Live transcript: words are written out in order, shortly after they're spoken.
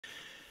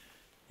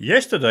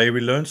Yesterday,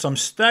 we learned some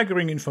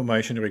staggering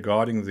information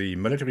regarding the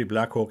military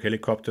Blackhawk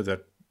helicopter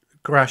that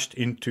crashed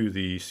into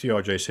the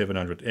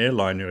CRJ-700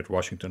 airliner at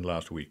Washington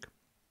last week.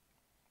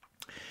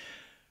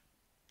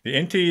 The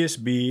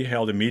NTSB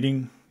held a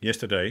meeting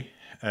yesterday,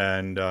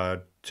 and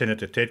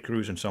Senator Ted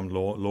Cruz and some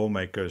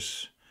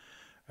lawmakers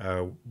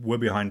were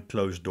behind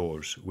closed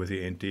doors with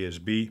the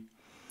NTSB.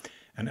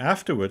 And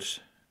afterwards,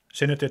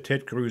 Senator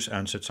Ted Cruz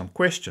answered some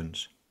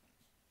questions.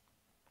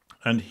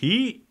 And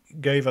he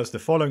gave us the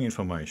following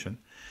information,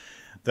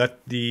 that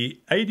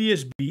the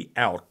ADS-B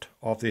out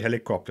of the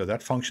helicopter, that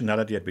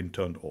functionality had been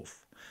turned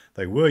off.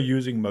 They were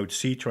using mode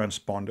C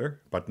transponder,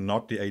 but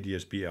not the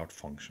ADS-B out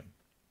function.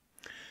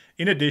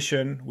 In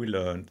addition, we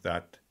learned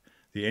that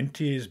the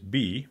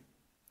NTSB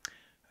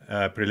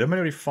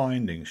preliminary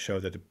findings show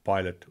that the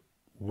pilot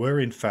were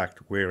in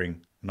fact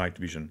wearing night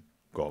vision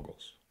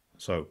goggles.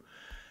 So,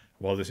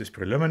 while this is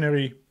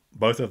preliminary,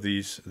 both of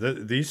this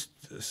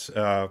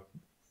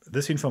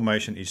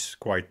information is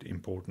quite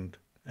important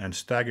and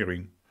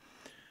staggering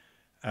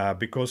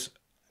because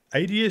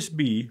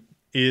ADS-B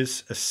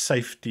is a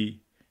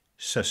safety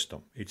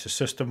system. It's a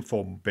system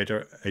for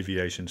better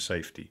aviation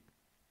safety.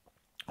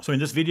 So in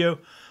this video,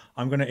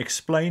 I'm going to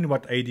explain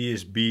what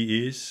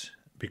ADS-B is,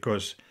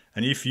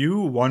 and if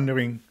you're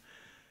wondering,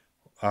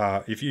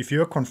 if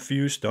you're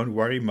confused, don't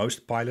worry,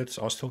 most pilots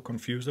are still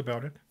confused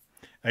about it.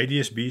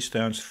 ADS-B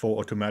stands for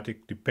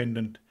Automatic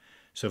Dependent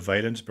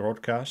Surveillance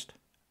Broadcast.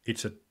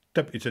 It's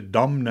a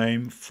dumb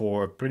name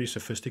for a pretty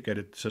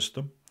sophisticated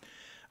system.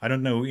 I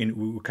don't know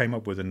who came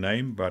up with the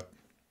name, but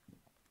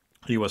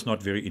he was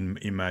not very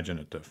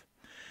imaginative.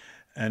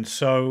 And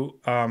so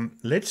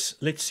let's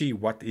see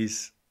what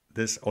is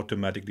this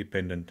Automatic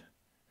Dependent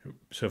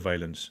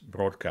Surveillance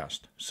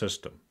Broadcast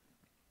system.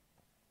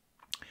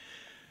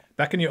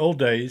 Back in the old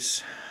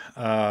days,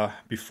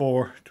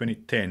 before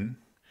 2010,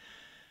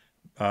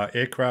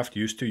 aircraft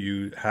used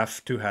to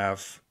have to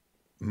have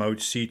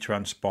mode C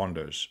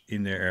transponders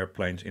in their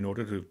airplanes in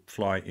order to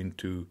fly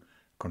into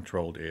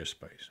controlled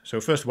airspace. So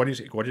first, what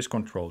is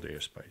controlled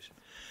airspace?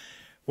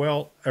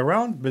 Well,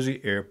 around busy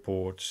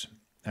airports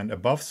and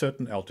above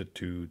certain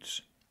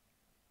altitudes,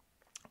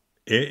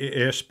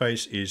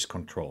 airspace is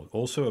controlled.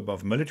 Also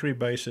above military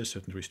bases,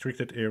 certain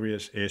restricted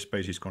areas,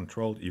 airspace is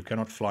controlled. You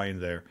cannot fly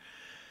in there.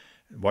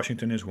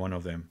 Washington is one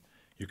of them.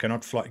 You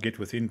cannot get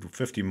within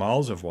 50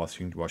 miles of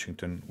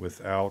Washington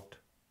without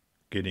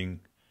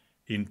getting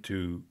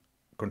into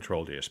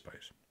controlled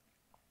airspace.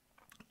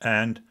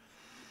 And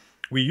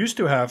we used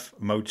to have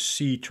mode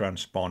C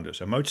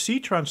transponders. A mode C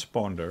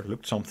transponder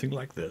looked something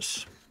like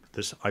this.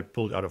 This I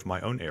pulled out of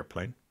my own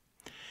airplane.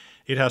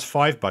 It has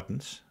 5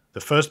 buttons. The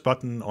first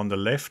button on the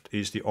left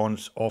is the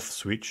on-off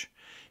switch.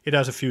 It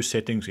has a few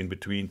settings in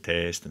between,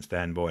 test and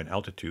standby and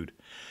altitude.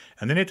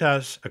 And then it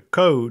has a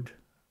code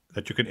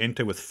that you can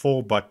enter with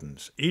 4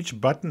 buttons.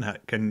 Each button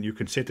you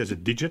can set as a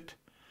digit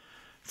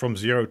from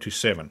 0 to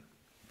 7.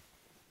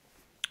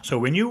 So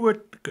when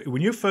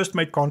you first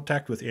made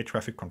contact with air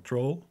traffic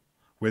control,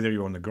 whether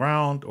you're on the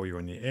ground or you're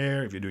in the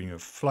air, if you're doing a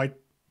flight,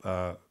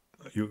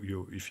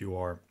 if you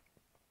are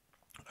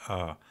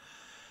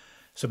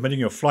submitting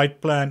your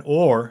flight plan,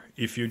 or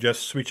if you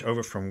just switch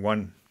over from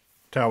one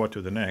tower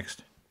to the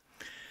next,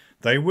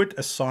 they would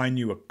assign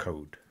you a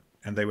code,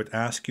 and they would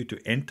ask you to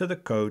enter the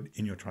code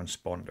in your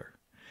transponder.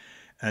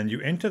 And you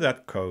enter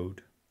that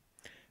code,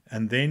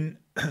 and then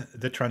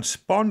the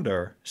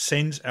transponder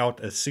sends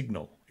out a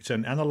signal. It's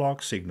an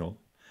analog signal.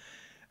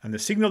 And the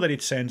signal that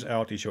it sends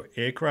out is your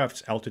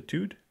aircraft's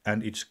altitude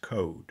and its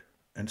code.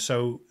 And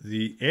so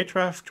the air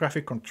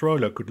traffic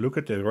controller could look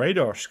at the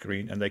radar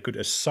screen and they could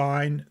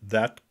assign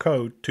that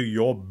code to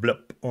your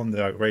blip on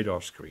the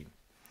radar screen.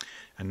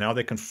 And now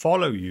they can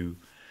follow you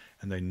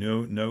and they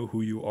know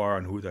who you are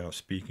and who they are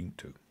speaking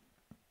to.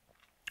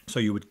 So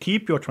you would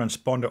keep your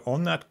transponder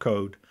on that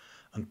code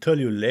until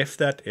you left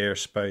that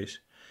airspace.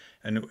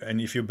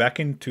 And if you're back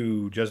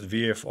into just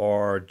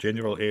VFR,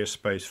 general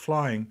airspace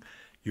flying,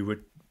 you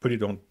would put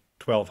it on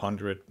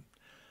 1200.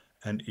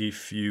 And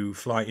if you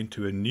fly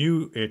into a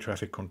new air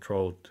traffic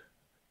controlled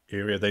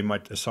area, they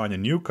might assign a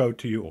new code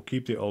to you or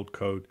keep the old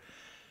code,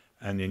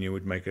 and then you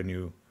would make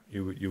you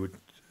would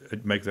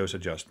make those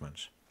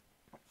adjustments.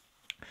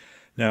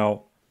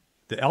 Now,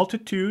 the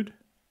altitude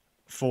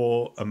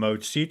for a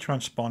mode C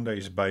transponder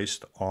is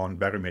based on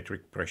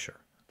barometric pressure.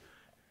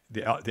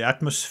 The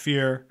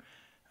atmosphere,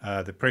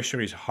 the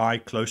pressure is high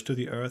close to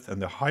the Earth, and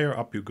the higher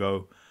up you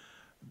go,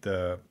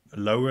 the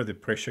lower the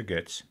pressure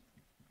gets.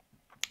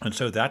 And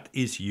so that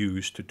is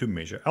used to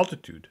measure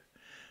altitude.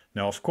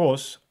 Now, of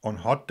course, on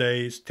hot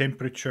days,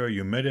 temperature,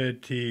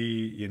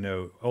 humidity,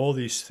 all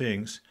these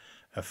things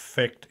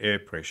affect air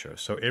pressure.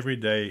 So every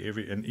day,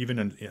 and even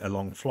in a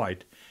long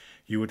flight,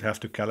 you would have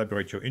to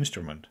calibrate your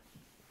instrument.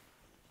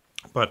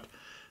 But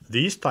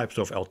these types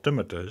of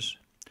altimeters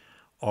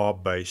are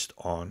based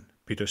on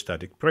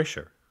pitot-static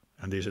pressure.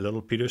 And there's a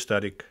little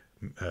pitot-static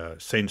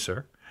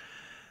sensor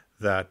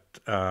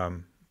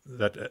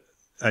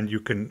and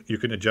you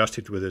can adjust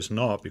it with this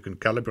knob. You can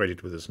calibrate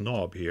it with this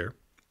knob here.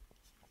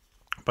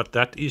 But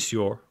that is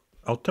your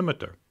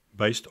altimeter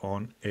based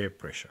on air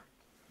pressure.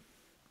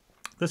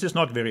 This is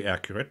not very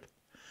accurate.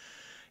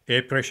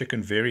 Air pressure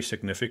can vary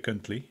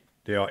significantly.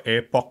 There are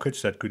air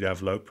pockets that could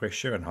have low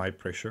pressure and high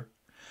pressure.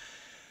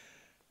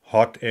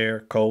 Hot air,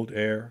 cold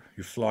air.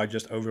 You fly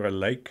just over a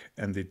lake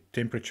and the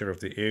temperature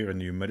of the air and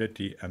the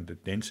humidity and the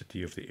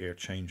density of the air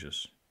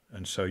changes.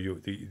 And so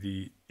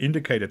the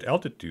indicated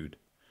altitude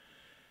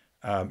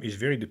is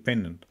very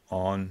dependent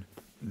on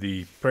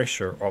the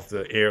pressure of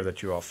the air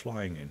that you are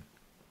flying in.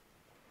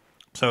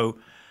 So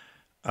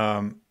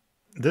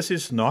this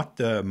is not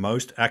the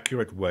most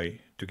accurate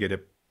way to get a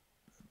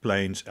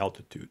plane's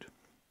altitude.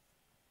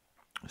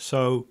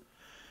 So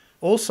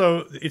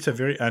also it's a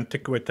very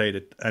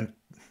antiquated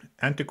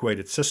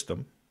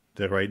system,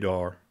 the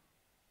radar,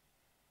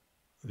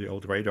 the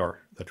old radar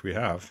that we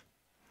have.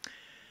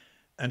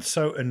 And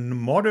so a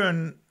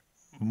modern,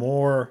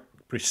 more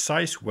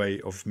precise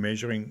way of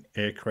measuring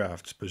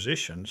aircraft's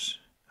positions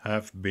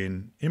have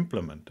been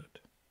implemented.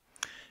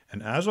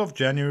 And as of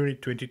January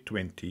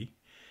 2020,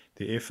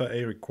 the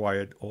FAA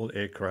required all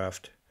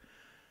aircraft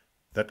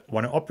that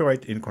want to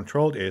operate in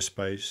controlled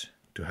airspace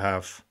to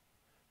have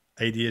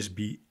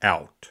ADS-B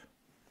out.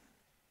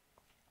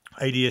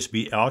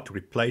 ADS-B out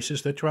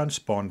replaces the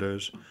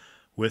transponders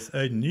with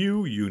a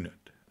new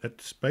unit.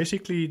 That's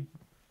basically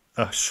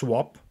a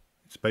swap.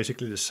 It's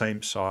basically the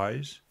same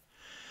size.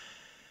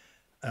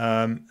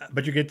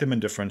 But you get them in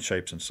different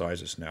shapes and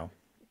sizes now.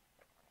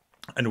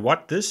 And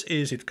what this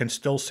is, it can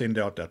still send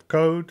out that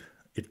code.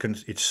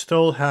 It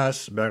still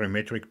has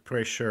barometric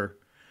pressure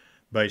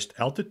based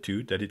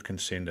altitude that it can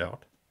send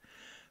out.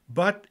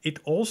 But it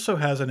also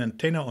has an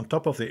antenna on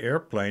top of the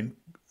airplane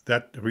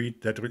that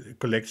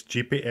collects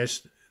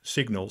GPS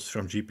signals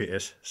from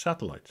GPS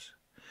satellites.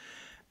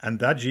 And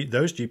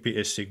those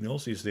GPS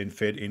signals is then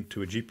fed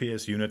into a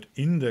GPS unit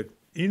in the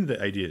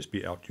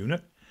ADS-B out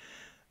unit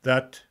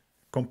that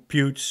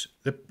computes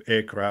the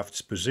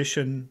aircraft's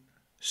position,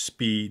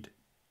 speed,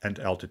 and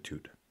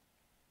altitude.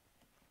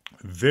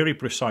 Very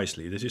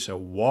precisely. This is a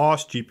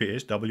WAAS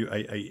GPS,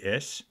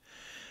 WAAS,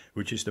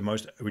 which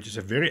is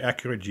a very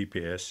accurate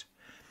GPS,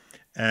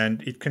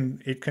 and it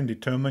can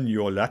determine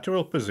your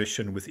lateral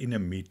position within a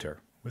meter,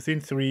 within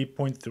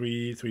 3.3,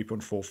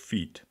 3.4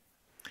 feet.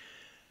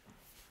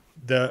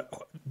 The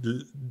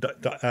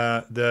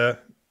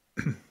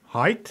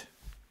height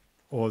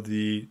or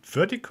the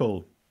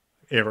vertical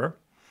error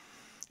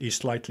is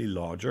slightly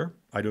larger.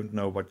 I don't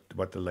know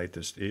what the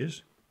latest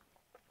is,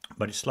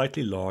 but it's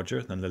slightly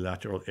larger than the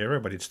lateral error,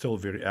 but it's still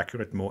very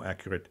accurate, more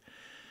accurate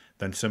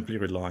than simply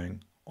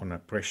relying on a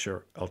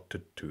pressure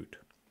altitude.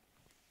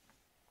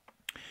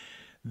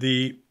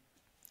 The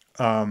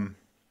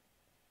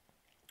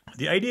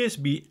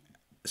ADS-B,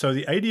 so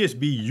the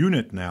ADS-B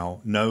unit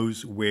now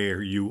knows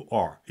where you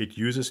are. It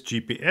uses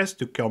GPS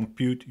to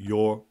compute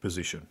your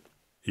position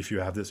if you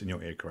have this in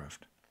your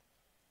aircraft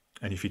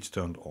and if it's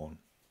turned on.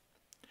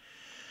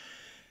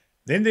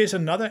 Then there's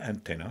another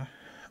antenna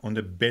on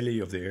the belly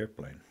of the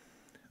airplane.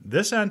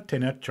 This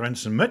antenna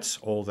transmits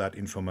all that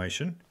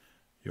information,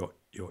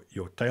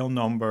 your tail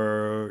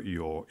number,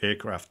 your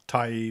aircraft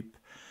type,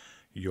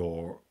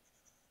 your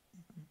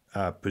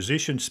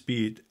position,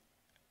 speed,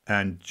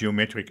 and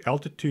geometric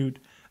altitude,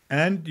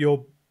 and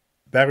your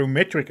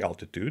barometric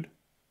altitude.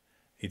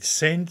 It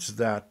sends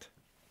that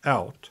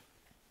out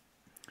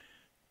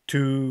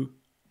to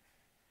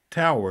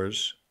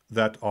towers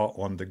that are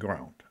on the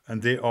ground.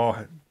 And there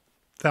are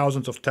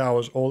thousands of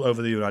towers all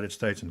over the United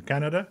States and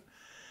Canada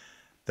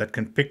that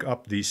can pick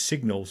up these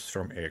signals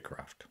from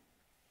aircraft.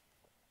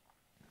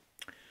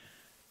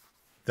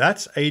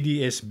 That's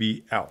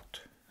ADS-B out.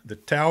 The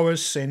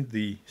towers send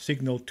the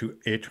signal to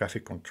air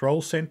traffic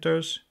control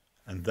centers,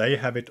 and they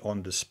have it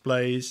on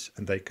displays,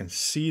 and they can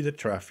see the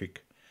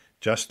traffic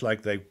just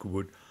like they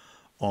would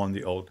on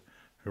the old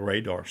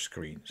radar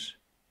screens.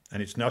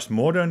 And it's not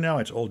modern now,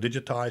 it's all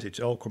digitized, it's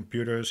all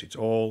computers, it's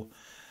all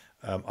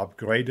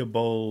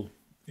upgradable,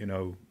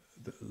 the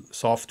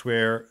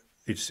software.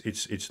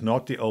 It's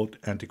not the old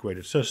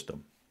antiquated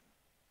system.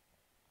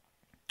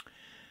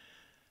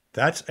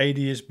 That's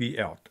ADS-B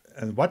out.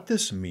 And what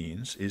this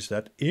means is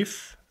that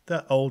if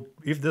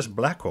this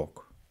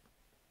Blackhawk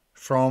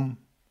from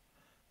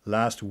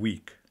last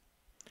week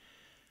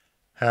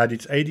had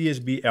its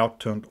ADS-B out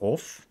turned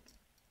off,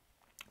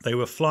 they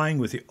were flying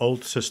with the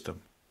old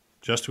system,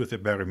 just with the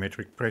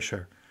barometric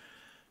pressure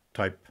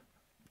type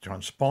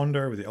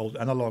transponder with the old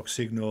analog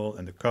signal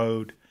and the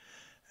code,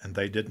 and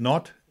they did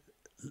not.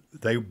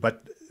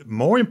 But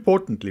most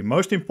importantly,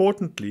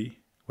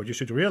 what you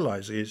should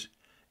realize is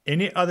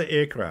any other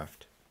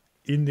aircraft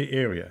in the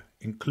area,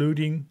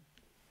 including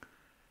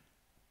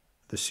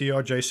the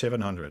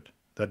CRJ-700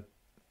 that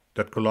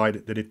it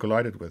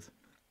collided with,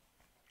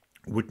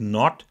 would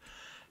not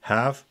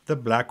have the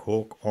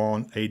Blackhawk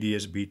on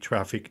ADS-B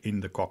traffic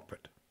in the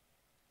cockpit.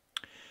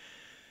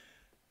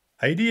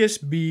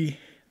 ADS-B,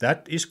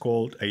 that is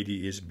called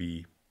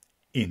ADS-B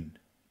in.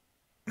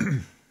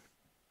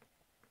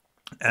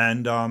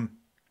 And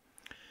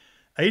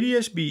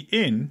ADS-B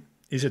in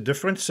is a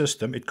different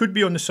system. It could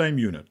be on the same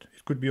unit.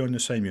 It could be on the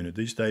same unit.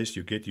 These days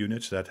you get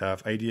units that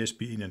have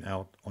ADS-B in and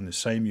out on the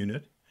same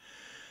unit.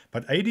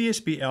 But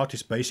ADS-B out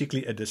is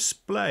basically a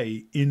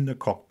display in the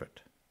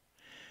cockpit.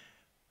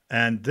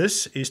 And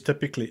this is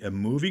typically a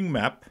moving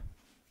map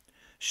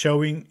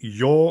showing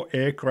your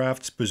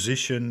aircraft's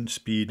position,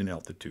 speed, and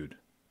altitude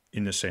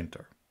in the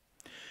center.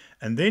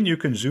 And then you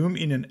can zoom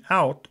in and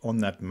out on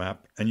that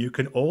map, and you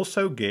can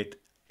also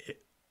get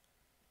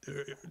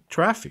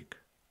traffic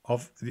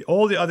of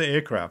all the other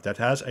aircraft that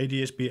has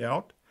ADS-B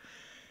out.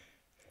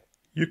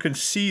 You can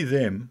see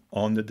them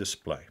on the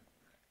display.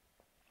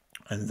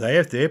 And they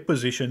have their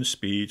position,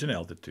 speeds, and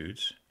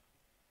altitudes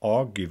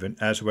are given,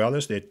 as well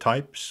as their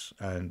types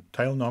and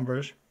tail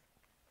numbers.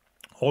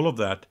 All of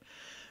that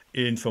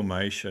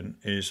information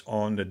is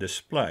on the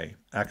display,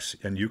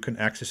 and you can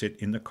access it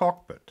in the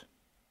cockpit.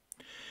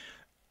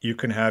 You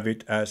can have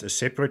it as a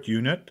separate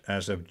unit,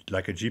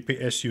 like a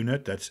GPS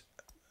unit that's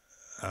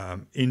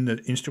in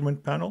the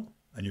instrument panel,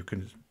 and you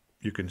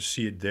can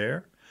see it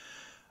there.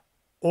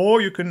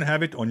 Or you can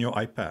have it on your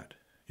iPad.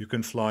 You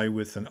can fly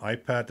with an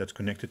iPad that's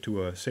connected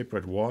to a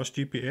separate WAAS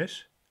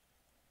GPS,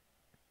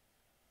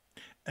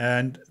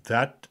 and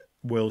that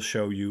will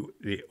show you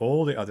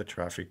all the other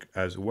traffic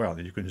as well.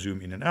 And you can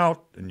zoom in and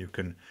out, and you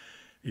can,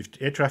 if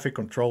the air traffic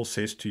control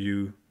says to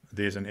you,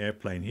 there's an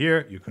airplane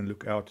here, you can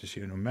look out to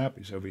see on a map,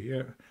 it's over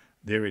here.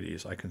 There it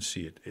is, I can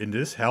see it. And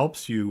this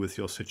helps you with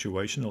your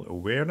situational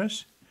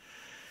awareness.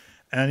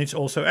 And it's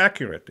also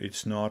accurate.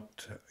 It's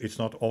not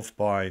off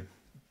by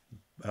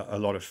a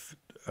lot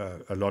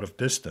of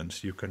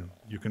distance. You can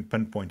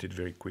pinpoint it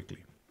very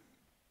quickly.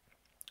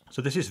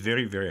 So this is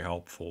very, very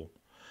helpful.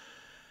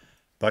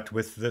 But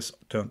with this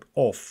turned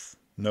off,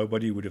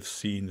 nobody would have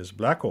seen this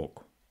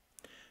Blackhawk.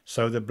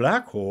 So the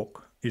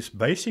Blackhawk is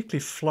basically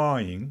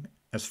flying,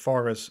 as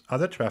far as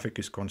other traffic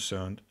is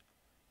concerned,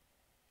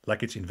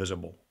 like it's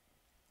invisible.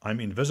 I'm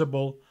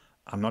invisible.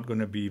 I'm not going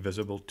to be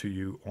visible to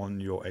you on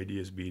your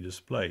ADS-B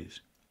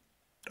displays.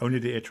 Only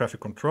the air traffic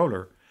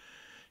controller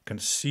can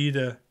see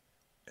the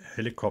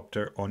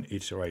helicopter on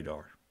its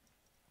radar.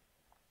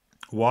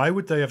 Why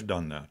would they have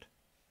done that?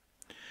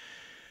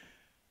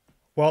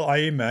 Well, I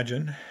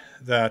imagine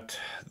that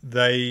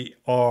they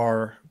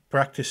are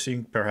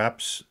practicing,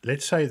 perhaps,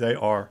 let's say they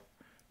are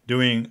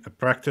doing a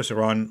practice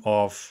run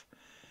of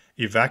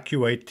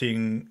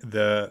evacuating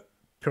the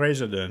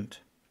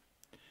president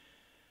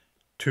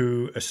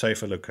to a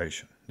safer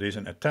location. There's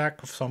an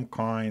attack of some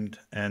kind,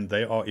 and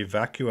they are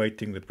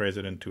evacuating the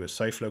president to a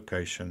safe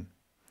location,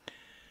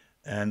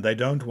 and they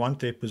don't want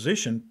their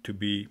position to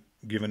be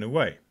given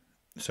away.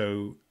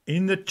 So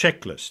in the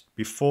checklist,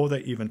 before they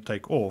even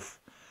take off,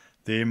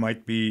 there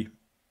might be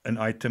an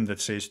item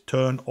that says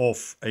turn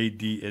off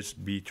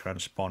ADS-B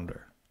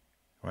transponder,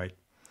 right?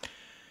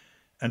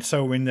 And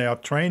so when they are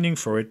training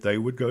for it, they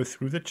would go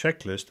through the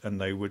checklist and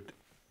they would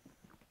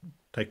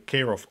take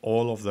care of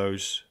all of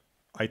those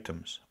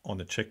items on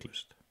the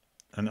checklist.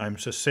 And I'm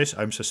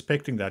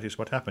suspecting that is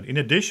what happened. In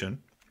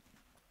addition,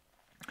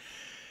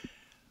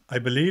 I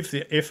believe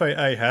the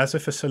FAA has a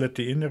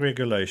facility in the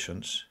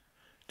regulations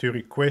to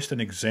request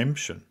an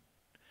exemption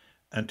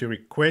and to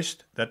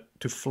request that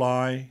to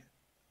fly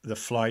the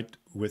flight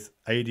with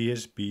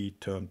ADS-B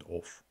turned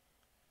off.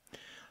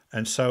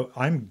 And so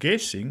I'm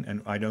guessing,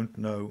 and I don't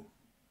know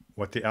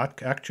what the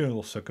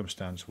actual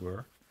circumstances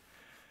were,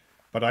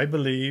 but I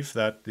believe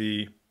that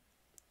the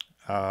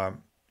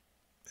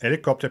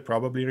helicopter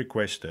probably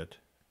requested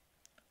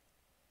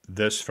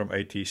this from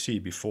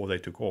ATC before they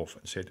took off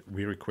and said,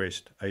 we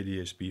request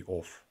ADS-B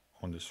off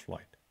on this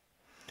flight.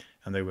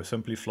 And they were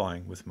simply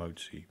flying with mode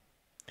C.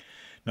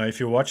 Now, if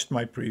you watched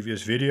my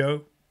previous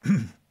video,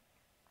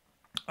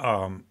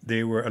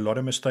 there were a lot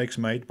of mistakes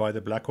made by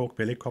the Blackhawk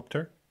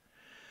helicopter.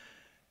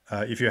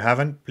 If you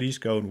haven't, please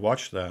go and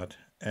watch that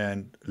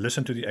and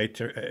listen to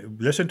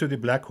the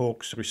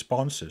Blackhawk's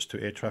responses to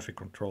air traffic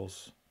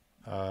controls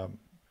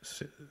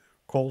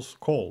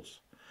calls,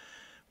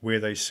 where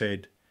they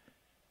said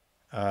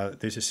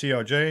there's a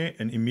CRJ,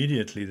 and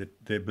immediately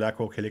the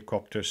Blackhawk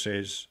helicopter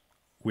says,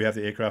 we have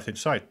the aircraft in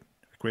sight,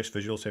 request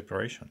visual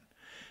separation.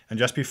 And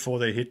just before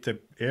they hit the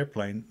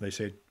airplane, they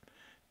said,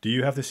 do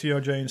you have the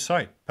CRJ in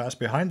sight? Pass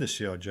behind the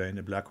CRJ, and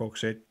the Blackhawk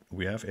said,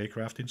 we have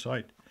aircraft in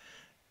sight.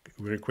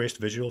 We request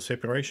visual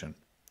separation.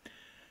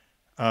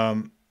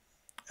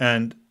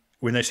 And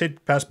when they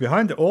said pass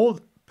behind the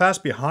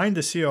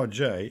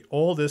CRJ,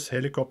 all this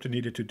helicopter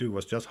needed to do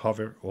was just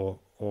hover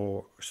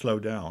or slow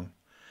down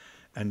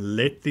and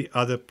let the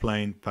other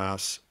plane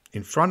pass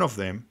in front of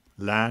them,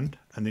 land,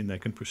 and then they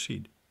can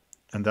proceed.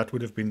 And that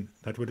would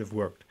have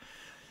worked.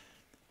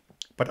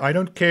 But I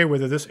don't care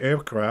whether this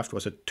aircraft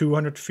was at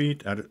 200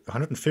 feet, at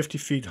 150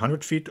 feet,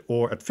 100 feet,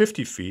 or at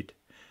 50 feet.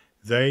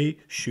 They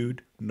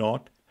should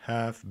not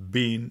have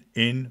been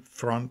in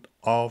front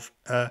of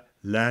a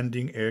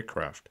landing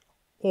aircraft,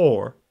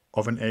 or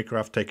of an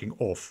aircraft taking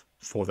off,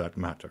 for that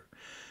matter.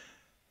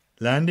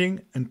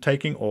 Landing and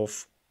taking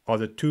off are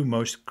the two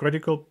most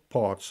critical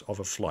parts of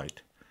a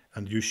flight,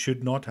 and you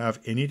should not have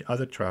any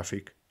other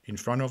traffic in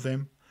front of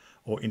them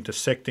or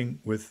intersecting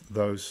with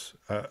those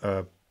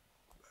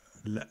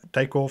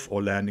takeoff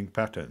or landing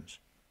patterns.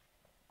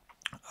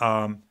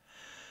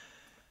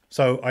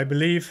 So I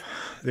believe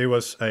there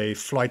was a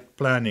flight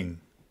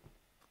planning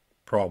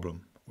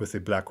problem with the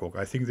Blackhawk.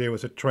 I think there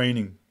was a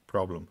training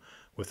problem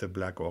with the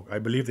Blackhawk. I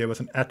believe there was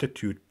an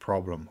attitude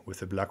problem with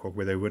the Blackhawk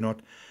where they were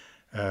not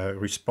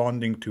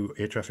responding to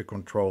air traffic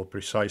control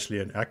precisely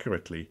and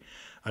accurately.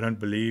 I don't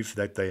believe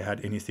that they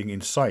had anything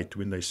in sight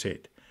when they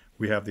said,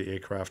 we have the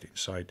aircraft in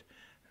sight,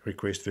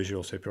 request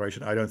visual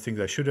separation. I don't think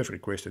they should have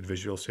requested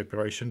visual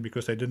separation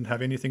because they didn't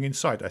have anything in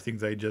sight. I think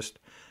they just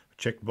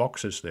checked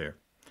boxes there.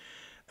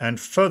 And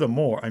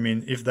furthermore, I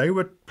mean, if they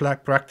were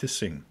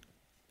practicing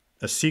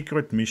a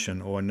secret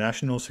mission or a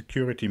national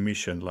security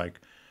mission like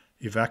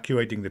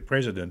evacuating the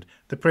president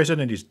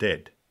is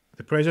dead.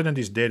 The president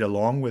is dead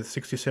along with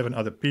 67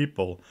 other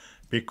people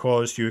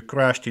because you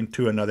crashed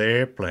into another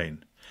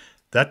airplane.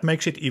 That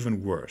makes it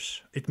even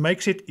worse. It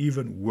makes it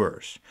even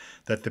worse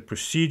that the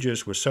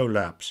procedures were so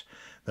lax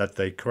that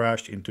they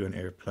crashed into an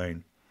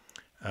airplane.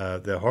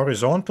 The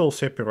horizontal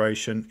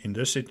separation in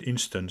this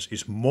instance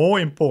is more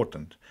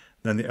important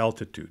than the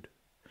altitude.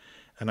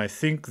 And I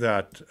think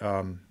that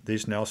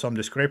there's now some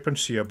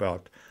discrepancy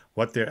about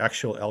what their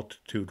actual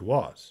altitude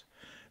was,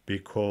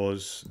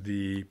 because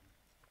the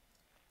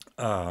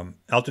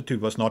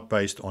altitude was not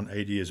based on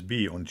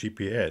ADS-B, on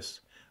GPS,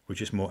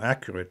 which is more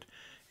accurate.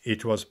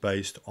 It was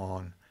based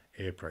on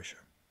air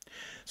pressure.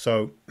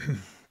 So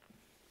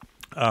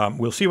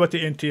we'll see what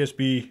the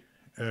NTSB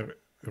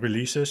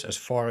releases as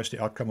far as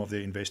the outcome of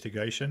the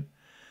investigation.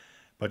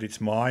 But it's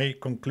my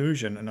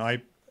conclusion,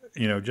 and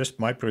just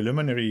my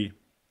preliminary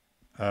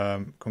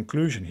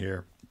conclusion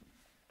here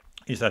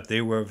is that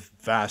there were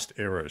vast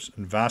errors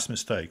and vast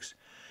mistakes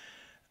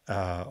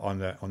on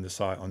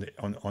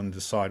the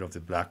side of the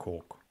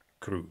Blackhawk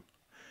crew.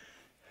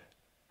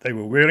 They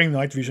were wearing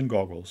night vision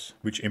goggles,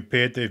 which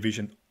impaired their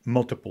vision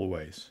multiple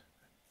ways.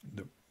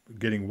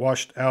 Getting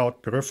washed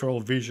out, peripheral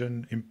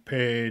vision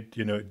impaired,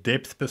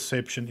 depth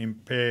perception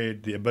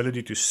impaired, the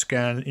ability to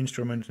scan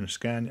instruments and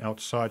scan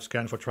outside,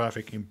 scan for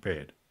traffic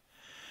impaired.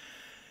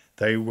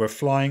 They were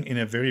flying in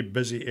a very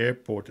busy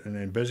airport and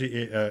in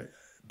busy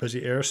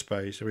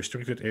airspace,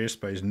 restricted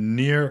airspace,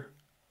 near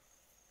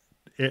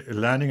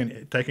landing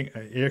and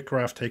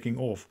aircraft taking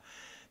off.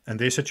 And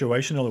their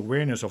situational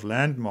awareness of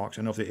landmarks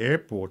and of the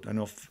airport and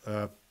of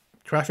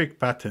traffic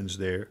patterns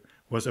there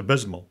was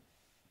abysmal.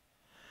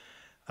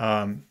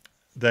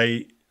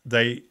 They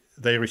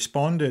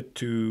responded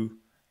to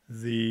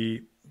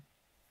the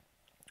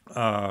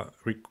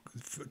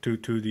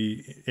to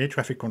the air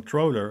traffic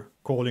controller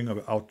calling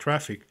out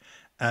traffic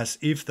as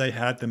if they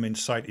had them in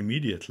sight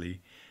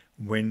immediately,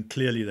 when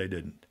clearly they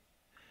didn't.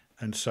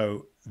 And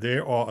so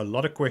there are a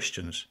lot of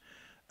questions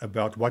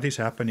about what is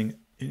happening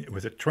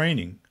with the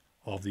training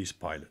of these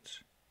pilots.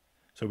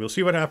 So we'll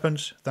see what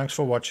happens. Thanks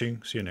for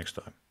watching. See you next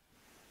time.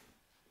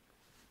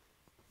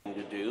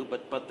 To do,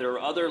 but there are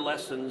other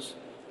lessons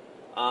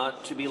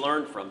to be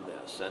learned from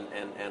this,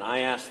 and I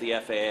asked the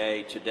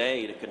FAA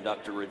today to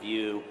conduct a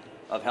review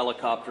of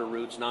helicopter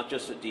routes, not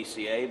just at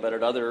DCA, but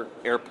at other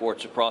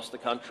airports across the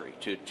country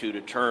to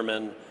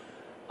determine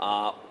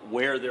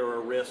where there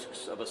are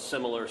risks of a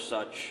similar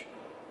such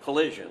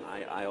collision.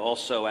 I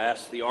also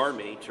asked the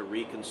Army to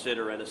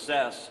reconsider and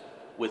assess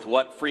with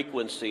what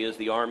frequency is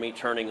the Army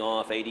turning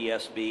off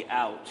ADS-B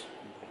out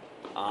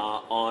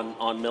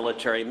on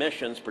military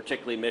missions,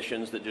 particularly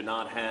missions that do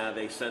not have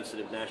a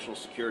sensitive national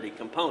security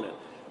component.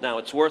 Now,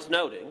 it's worth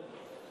noting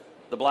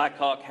the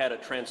Blackhawk had a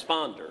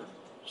transponder,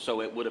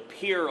 so it would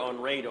appear on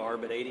radar,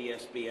 but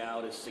ADS-B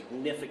out is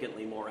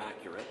significantly more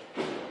accurate.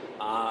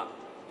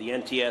 The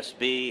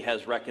NTSB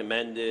has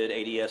recommended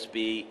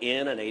ADS-B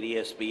in and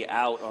ADS-B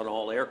out on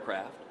all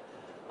aircraft,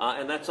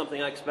 and that's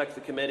something I expect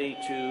the committee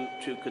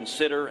to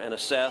consider and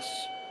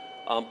assess.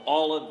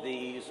 All of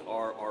these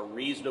are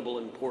reasonable,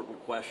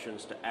 important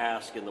questions to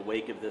ask in the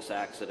wake of this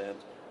accident.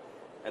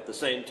 At the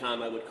same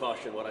time, I would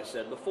caution what I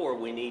said before.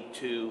 We need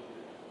to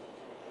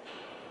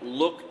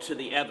look to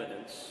the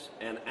evidence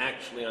and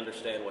actually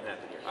understand what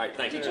happened here. All right,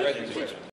 thank you.